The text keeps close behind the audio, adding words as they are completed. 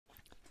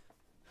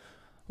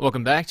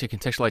Welcome back to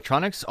Contextual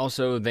Electronics.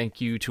 Also, thank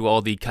you to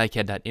all the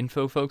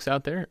KiCad.info folks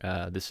out there.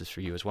 This is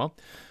for you as well.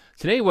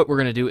 Today, what we're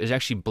going to do is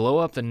actually blow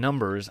up the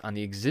numbers on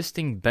the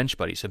existing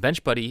BenchBuddy. So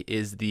BenchBuddy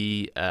is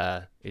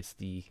it's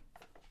the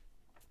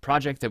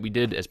project that we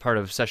did as part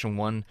of session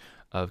 1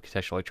 of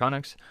Contextual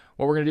Electronics.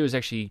 What we're going to do is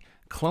actually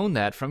clone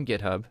that from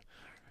GitHub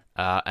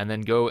and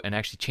then go and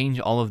actually change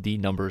all of the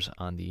numbers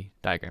on the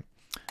diagram.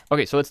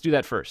 Okay, so let's do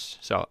that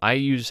first. So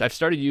I've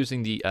started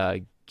using the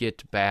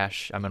Git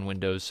bash. I'm on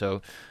Windows,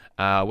 so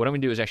what I'm going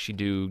to do is actually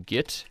do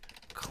Git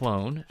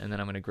Clone, and then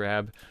I'm going to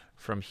grab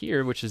from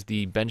here, which is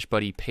the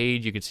BenchBuddy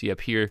page. You can see up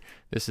here,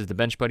 this is the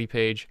BenchBuddy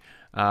page.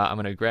 I'm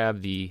going to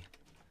grab the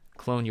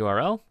clone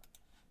URL,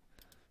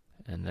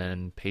 and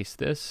then paste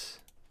this.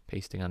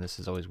 Pasting on this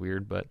is always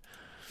weird, but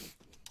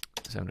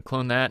so I'm going to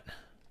clone that.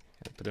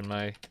 Put in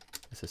my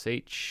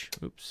SSH.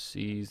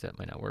 Oopsies, that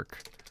might not work.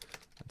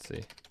 Let's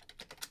see.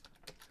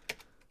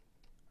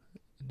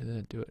 Did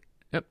that do it?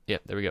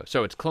 Yep, there we go.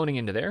 So it's cloning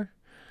into there.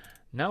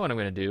 Now what I'm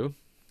going to do,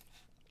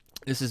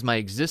 this is my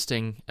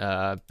existing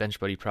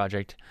BenchBuddy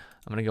project.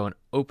 I'm going to go and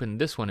open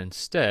this one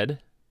instead.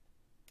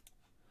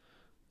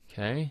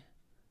 Okay,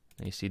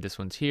 and you see this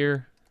one's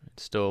here.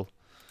 It's still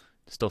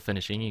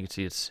finishing. You can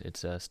see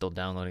it's still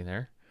downloading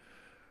there.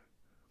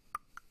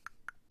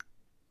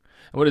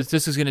 And what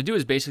this is going to do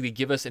is basically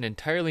give us an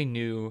entirely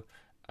new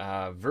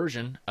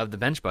version of the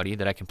BenchBuddy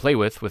that I can play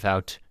with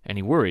without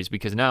any worries,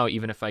 because now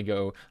even if I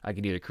could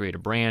either create a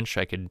branch,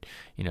 I could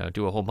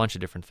do a whole bunch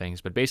of different things,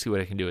 but basically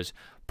what I can do is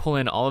pull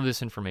in all of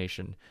this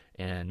information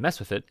and mess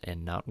with it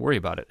and not worry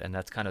about it. And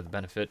that's kind of the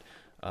benefit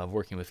of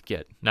working with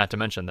Git, not to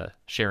mention the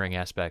sharing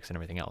aspects and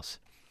everything else.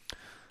 I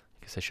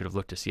guess I should have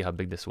looked to see how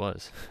big this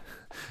was.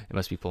 It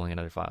must be pulling in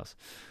other files.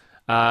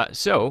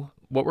 So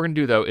what we're going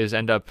to do though is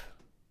end up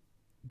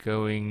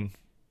going,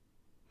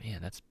 man,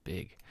 that's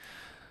big.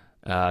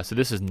 So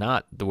this is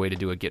not the way to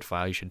do a Git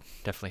file. You should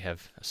definitely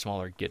have a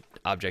smaller Git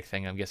object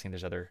thing. I'm guessing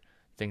there's other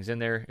things in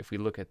there. If we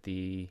look at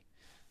the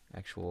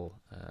actual,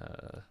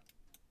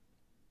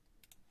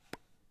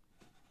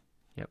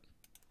 yep.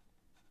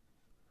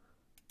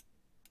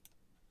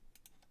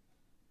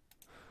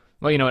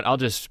 Well, you know what? I'll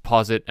just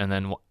pause it, and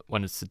then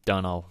when it's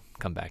done, I'll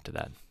come back to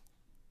that.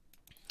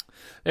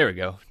 There we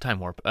go, time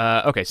warp.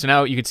 Okay, so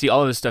now you can see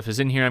all of this stuff is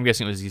in here. I'm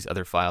guessing it was these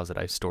other files that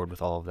I stored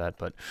with all of that.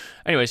 But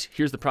anyways,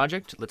 here's the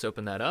project. Let's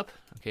open that up.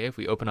 Okay, if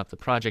we open up the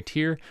project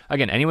here,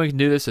 again, anyone can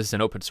do this. This is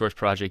an open source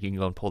project. You can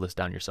go and pull this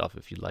down yourself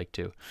if you'd like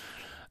to.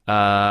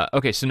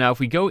 Okay, so now if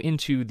we go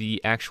into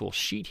the actual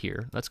sheet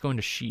here, let's go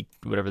into sheet,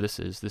 whatever this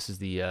is. This is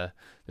the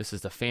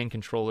fan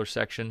controller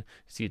section.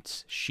 See,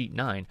 it's sheet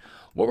 9.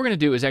 What we're going to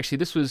do is actually,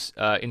 this was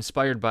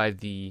inspired by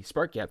the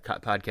SparkGap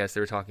podcast.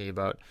 They were talking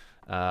about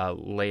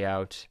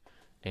layout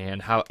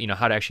and how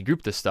how to actually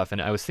group this stuff. And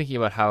I was thinking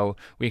about how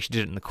we actually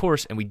did it in the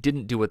course, and we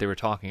didn't do what they were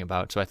talking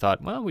about. So I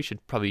thought, well, we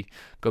should probably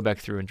go back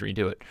through and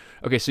redo it.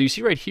 Okay, so you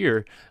see right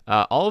here,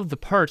 all of the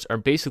parts are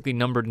basically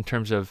numbered in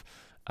terms of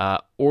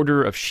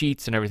order of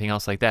sheets and everything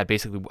else like that.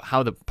 Basically,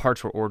 how the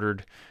parts were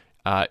ordered,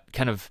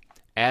 kind of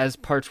as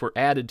parts were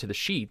added to the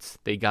sheets,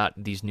 they got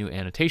these new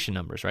annotation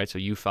numbers, right? So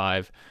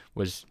U5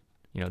 was,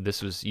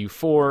 this was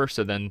U4,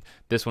 so then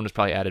this one was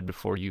probably added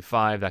before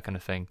U5, that kind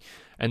of thing.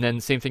 And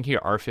then same thing here,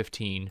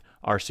 R15,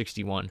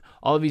 R61.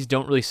 All of these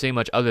don't really say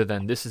much other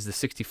than this is the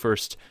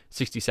 61st,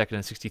 62nd,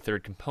 and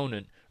 63rd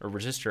component or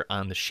resistor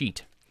on the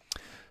sheet.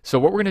 So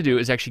what we're going to do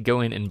is actually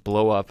go in and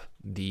blow up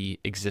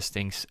the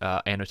existing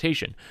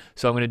annotation.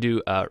 So I'm going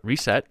to do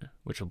reset,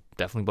 which will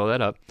definitely blow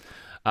that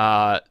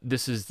up.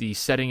 This is the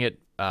setting it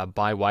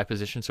by Y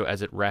position, so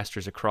as it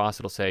rasters across,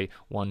 it'll say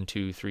 1,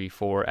 2, 3,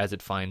 4 as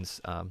it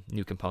finds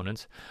new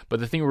components. But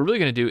the thing we're really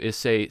going to do is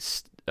say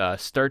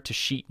start to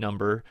sheet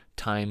number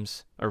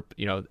times, or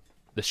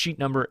the sheet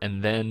number,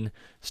 and then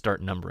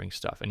start numbering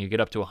stuff, and you get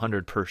up to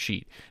 100 per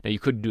sheet. Now you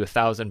could do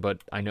 1,000, but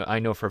I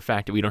know for a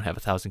fact that we don't have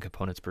 1,000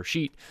 components per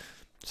sheet,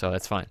 so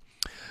that's fine.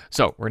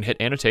 So we're going to hit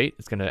annotate.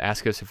 It's going to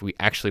ask us if we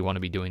actually want to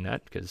be doing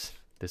that, because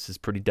this is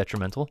pretty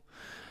detrimental.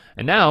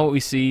 And now we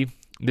see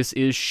this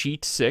is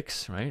sheet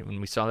 6, right? When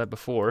we saw that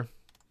before,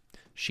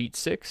 sheet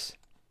 6.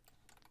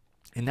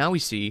 And now we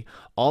see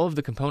all of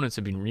the components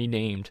have been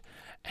renamed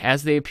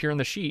as they appear on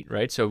the sheet,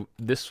 right? So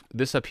this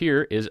up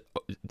here is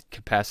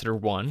capacitor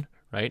 1,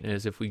 right? And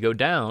as if we go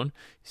down,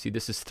 see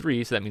this is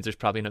 3, so that means there's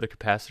probably another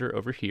capacitor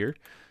over here.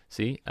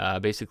 See,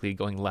 basically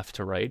going left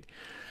to right.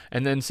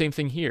 And then same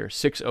thing here,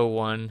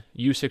 601,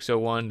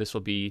 U601, this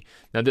will be,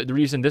 now the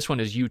reason this one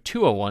is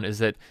U201 is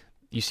that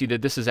you see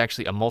that this is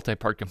actually a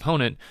multi-part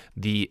component.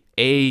 The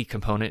A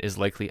component is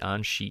likely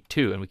on sheet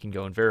 2, and we can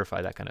go and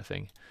verify that kind of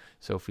thing.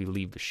 So if we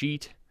leave the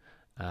sheet,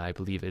 I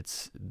believe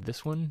it's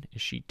this one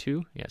is sheet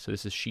 2. Yeah, so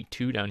this is sheet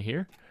 2 down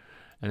here.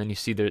 And then you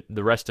see the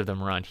rest of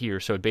them are on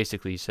here. So it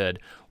basically said,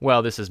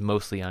 well, this is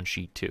mostly on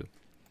sheet 2.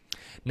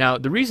 Now,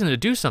 the reason to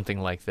do something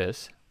like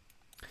this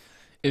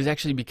is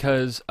actually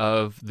because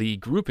of the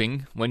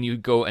grouping when you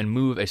go and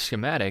move a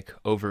schematic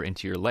over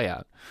into your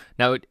layout.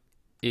 Now,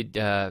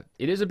 it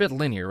is a bit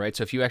linear, right?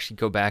 So if you actually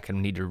go back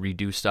and need to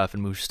redo stuff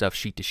and move stuff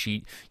sheet to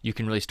sheet, you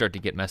can really start to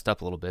get messed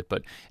up a little bit.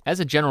 But as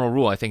a general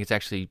rule, I think it's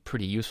actually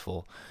pretty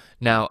useful.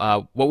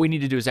 Now, what we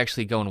need to do is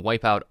actually go and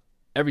wipe out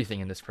everything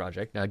in this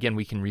project. Now, again,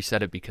 we can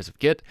reset it because of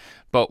Git,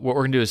 but what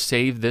we're going to do is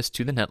save this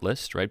to the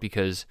netlist, right?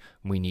 Because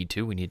we need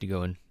to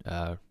go and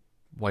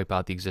wipe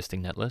out the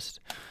existing netlist.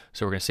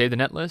 So we're going to save the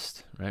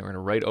netlist, right? We're going to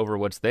write over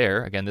what's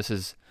there. Again, this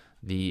is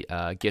the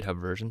GitHub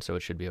version, so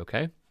it should be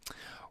okay.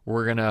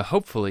 We're going to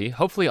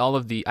hopefully all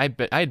of the, I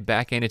had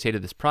back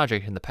annotated this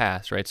project in the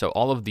past, right? So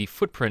all of the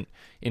footprint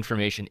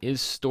information is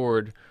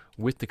stored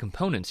with the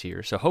components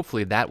here. So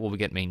hopefully that will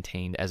get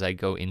maintained as I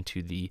go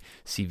into the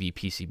CV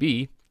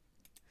PCB.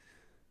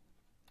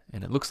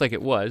 And it looks like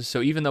it was.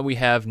 So even though we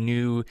have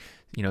new,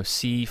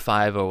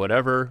 C5 or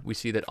whatever, we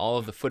see that all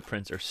of the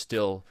footprints are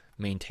still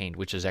maintained,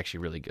 which is actually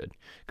really good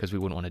because we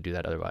wouldn't want to do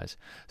that otherwise.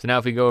 So now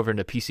if we go over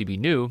into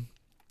PCBnew,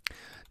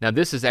 now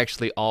this is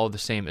actually all the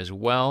same as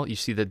well. You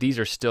see that these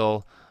are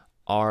still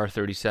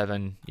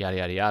R37, yada,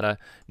 yada, yada.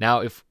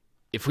 Now if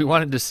we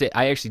wanted to say,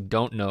 I actually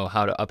don't know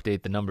how to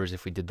update the numbers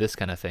if we did this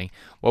kind of thing.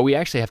 What we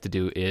actually have to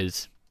do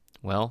is,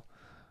 well,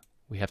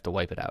 we have to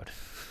wipe it out.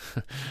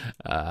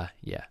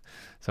 Yeah.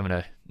 So I'm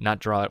going to not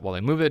draw it while I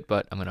move it,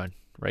 but I'm going to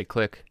right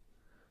click,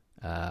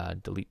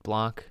 delete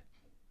block,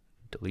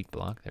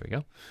 there we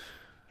go.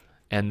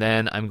 And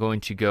then I'm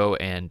going to go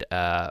and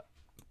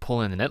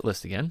pull in the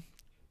netlist again,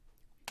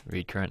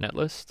 read current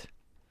netlist.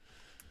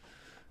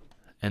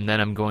 And then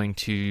I'm going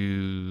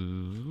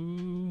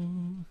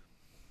to,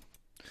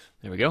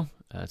 there we go.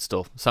 It's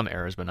still some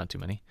errors, but not too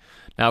many.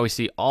 Now we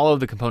see all of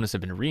the components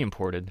have been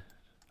re-imported.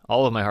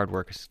 All of my hard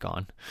work is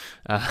gone.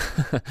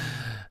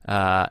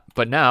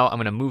 But now I'm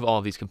going to move all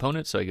of these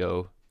components. So I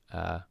go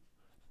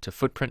to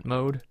footprint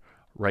mode,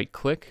 right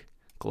click,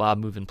 glob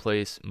move in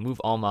place, move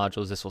all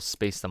modules. This will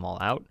space them all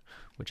out,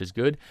 which is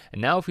good.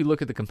 And now if we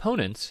look at the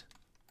components,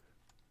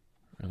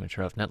 I'm going to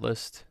turn off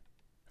netlist,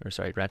 or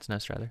sorry, rat's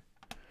nest rather.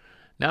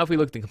 Now if we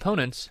look at the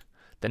components,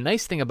 the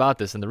nice thing about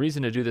this, and the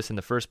reason to do this in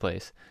the first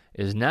place,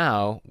 is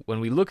now when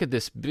we look at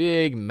this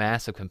big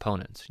mass of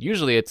components,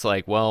 usually it's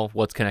like, well,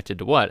 what's connected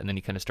to what? And then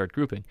you kind of start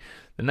grouping.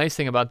 The nice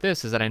thing about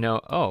this is that I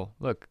know, oh,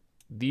 look,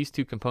 these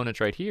two components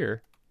right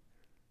here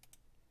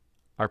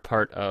are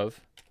part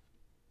of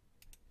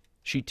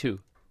sheet 2,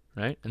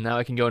 right? And now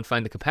I can go and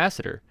find the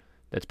capacitor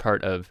that's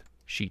part of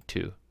sheet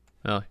 2.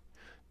 Oh,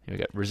 here we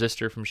got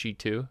resistor from sheet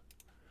 2.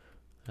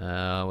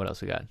 What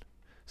else we got?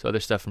 So other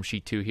stuff from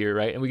sheet 2 here,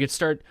 right? And we can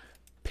start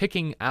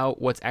picking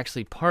out what's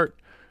actually part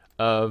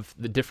of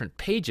the different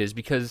pages,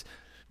 because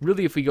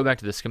really if we go back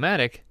to the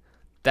schematic,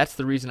 that's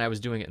the reason I was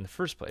doing it in the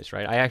first place,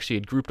 right? I actually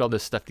had grouped all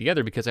this stuff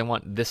together because I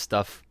want this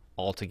stuff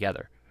all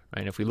together,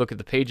 right? And if we look at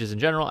the pages in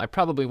general, I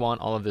probably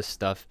want all of this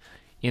stuff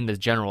in the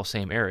general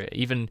same area.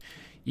 Even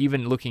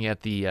looking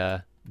at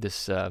the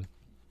this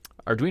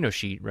Arduino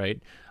sheet,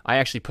 right? I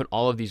actually put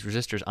all of these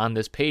resistors on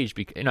this page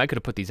because, I could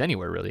have put these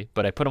anywhere really,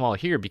 but I put them all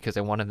here because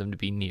I wanted them to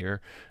be near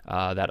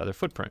that other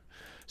footprint.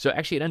 So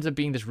actually it ends up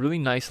being this really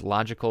nice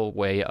logical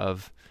way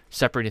of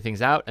separating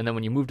things out, and then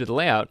when you move to the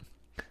layout,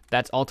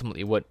 that's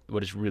ultimately what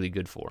it's really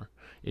good for,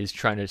 is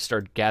trying to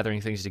start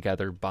gathering things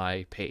together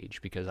by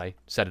page, because I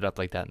set it up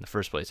like that in the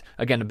first place.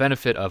 Again, the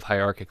benefit of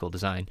hierarchical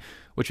design,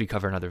 which we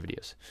cover in other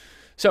videos.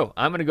 So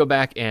I'm going to go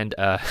back and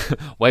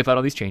wipe out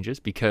all these changes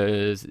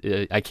because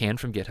I can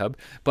from GitHub.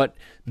 But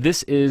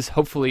this is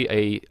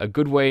hopefully a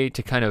good way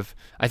to kind of,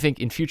 I think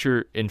in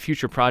future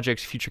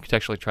projects, future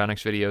contextual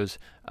electronics videos,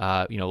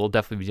 we'll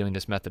definitely be doing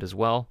this method as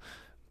well.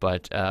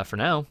 But for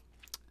now,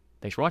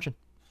 thanks for watching.